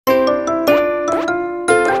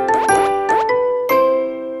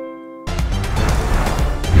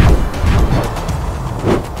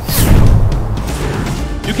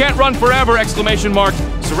can't run forever! Exclamation mark.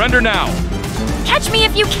 Surrender now. Catch me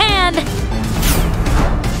if you can!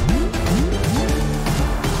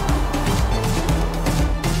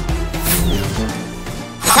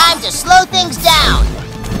 Time to slow things down!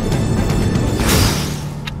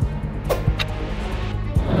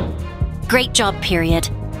 Great job, period.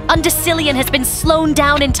 Undecillion has been slowed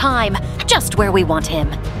down in time, just where we want him.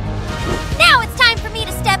 Now it's time for me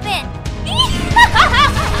to step in.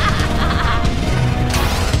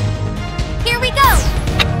 Here we go.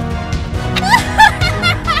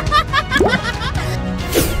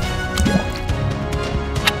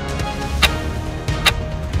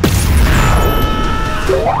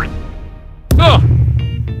 Ugh!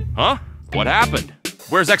 Huh? What happened?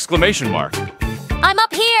 Where's exclamation mark? I'm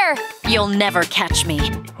up here! You'll never catch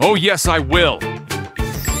me. Oh yes, I will.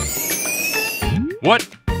 What?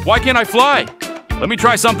 Why can't I fly? Let me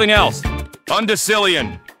try something else.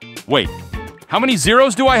 Undecillion. Wait, how many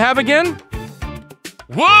zeros do I have again?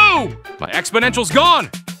 Whoa! My exponential's gone!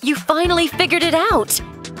 You finally figured it out.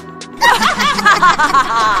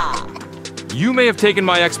 You may have taken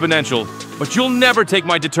my exponential, but you'll never take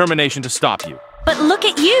my determination to stop you. But look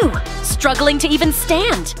at you, struggling to even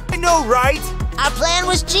stand. I know, right? Our plan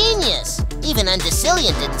was genius. Even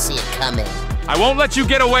Undecillion didn't see it coming. I won't let you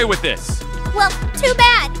get away with this. Well, too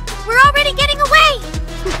bad. We're already getting away.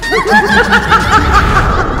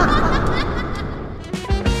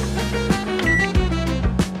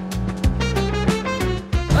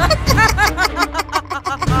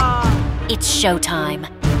 It's showtime.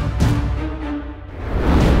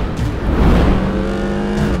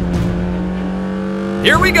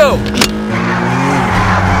 Here we go!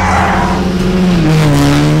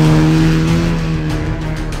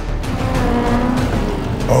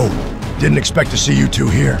 Oh, didn't expect to see you two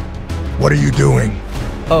here. What are you doing?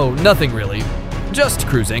 Oh, nothing really. Just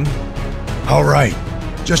cruising. All right,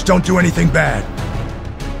 just don't do anything bad.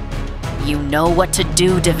 You know what to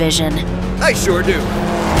do, Division. I sure do.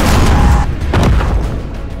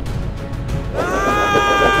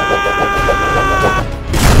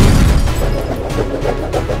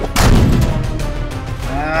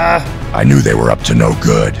 I knew they were up to no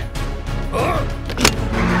good.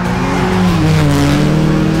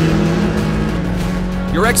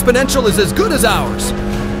 Your exponential is as good as ours.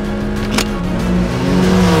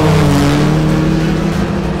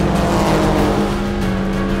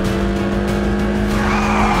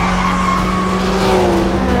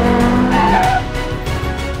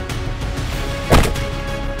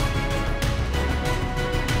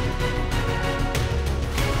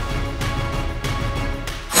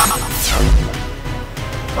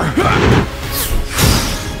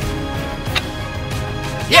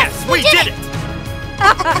 Yes, we did it!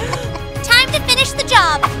 Time to finish the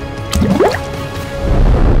job.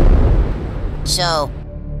 So,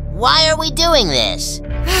 why are we doing this?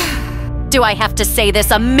 Do I have to say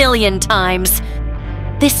this 1,000,000 times?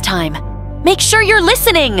 This time, make sure you're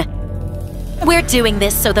listening! We're doing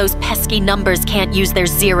this so those pesky numbers can't use their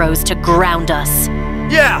zeros to ground us.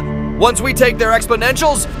 Yeah! Once we take their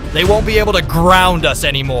exponentials, they won't be able to ground us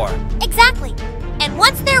anymore. Exactly. And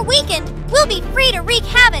once they're weakened, we'll be free to wreak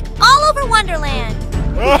havoc all over Wonderland.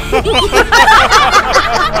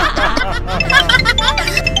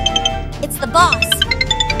 It's the boss.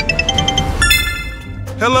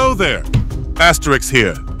 Hello there. Asterix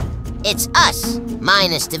here. It's us,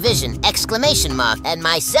 minus Division, exclamation mark, and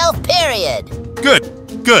myself, period.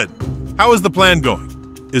 Good, good. How is the plan going?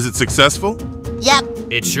 Is it successful? Yep,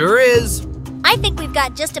 It sure is. I think we've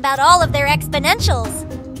got just about all of their exponentials.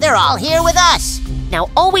 they're all here with us. Now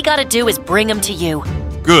all we gotta do is bring them to you.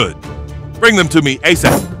 Good. Bring them to me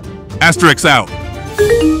ASAP. Asterix out.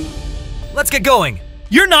 Let's get going.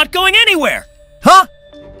 You're not going anywhere! Huh?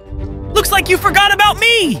 Looks like you forgot about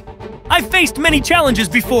me! I've faced many challenges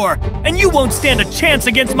before, and you won't stand a chance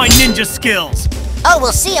against my ninja skills! Oh,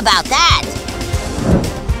 we'll see about that.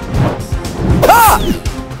 Ha!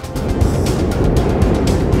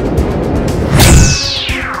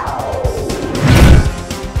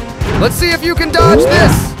 Let's see if you can dodge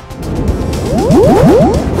this!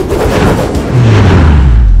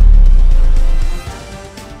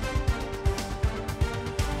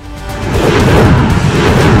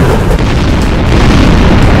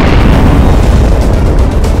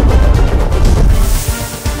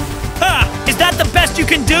 Ha! Is that the best you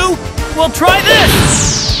can do? Well, try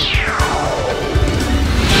this!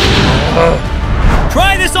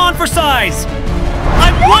 Try this on for size!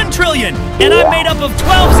 I'm 1 trillion, and I'm made up of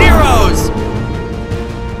 12 zeros!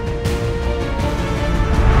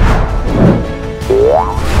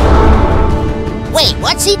 Wait,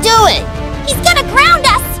 what's he doing? He's gonna ground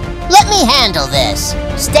us! Let me handle this.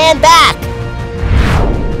 Stand back.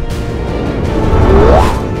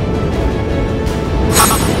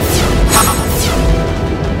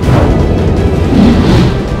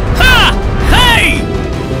 Ha! Hey!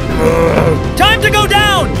 Time to go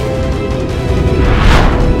down!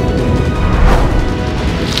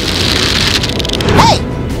 Hey!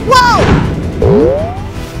 Whoa!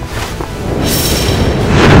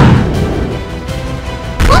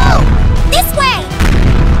 Whoa! This way!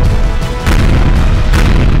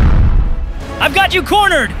 I've got you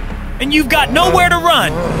cornered, and you've got nowhere to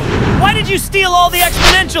run. Why did you steal all the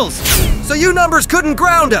exponentials? So you numbers couldn't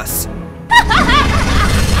ground us.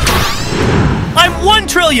 I'm 1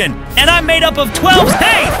 trillion, and I'm made up of 12s.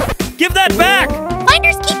 Hey! Give that back!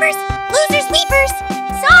 Finders keepers, losers weepers.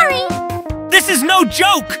 Sorry. This is no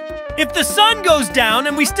joke! If the sun goes down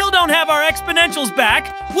and we still don't have our exponentials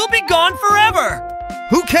back, we'll be gone forever!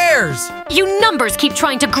 Who cares? You numbers keep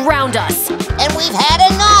trying to ground us. And we've had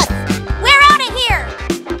enough. We're out of here.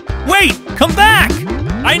 Wait! Come back!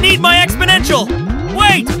 I need my exponential!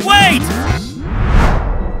 Wait! Wait!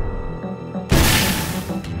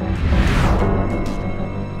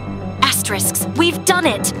 Asterisks, we've done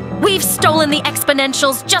it! We've stolen the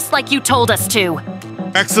exponentials just like you told us to.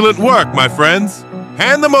 Excellent work, my friends.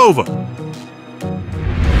 Hand them over.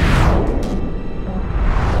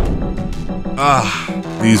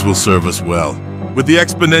 These will serve us well. With the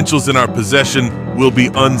exponentials in our possession, we'll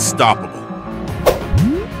be unstoppable.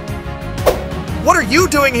 What are you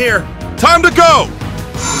doing here? Time to go!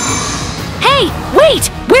 Hey, wait!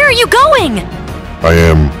 Where are you going? I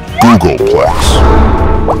am Googleplex.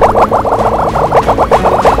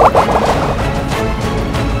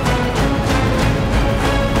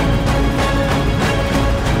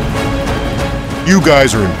 You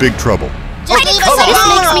guys are in big trouble. Just leave us This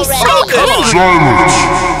alone makes me so already. angry! Silence!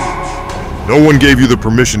 No one gave you the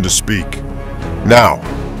permission to speak. Now,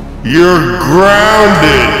 you're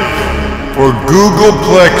grounded for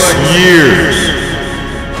Googleplex years.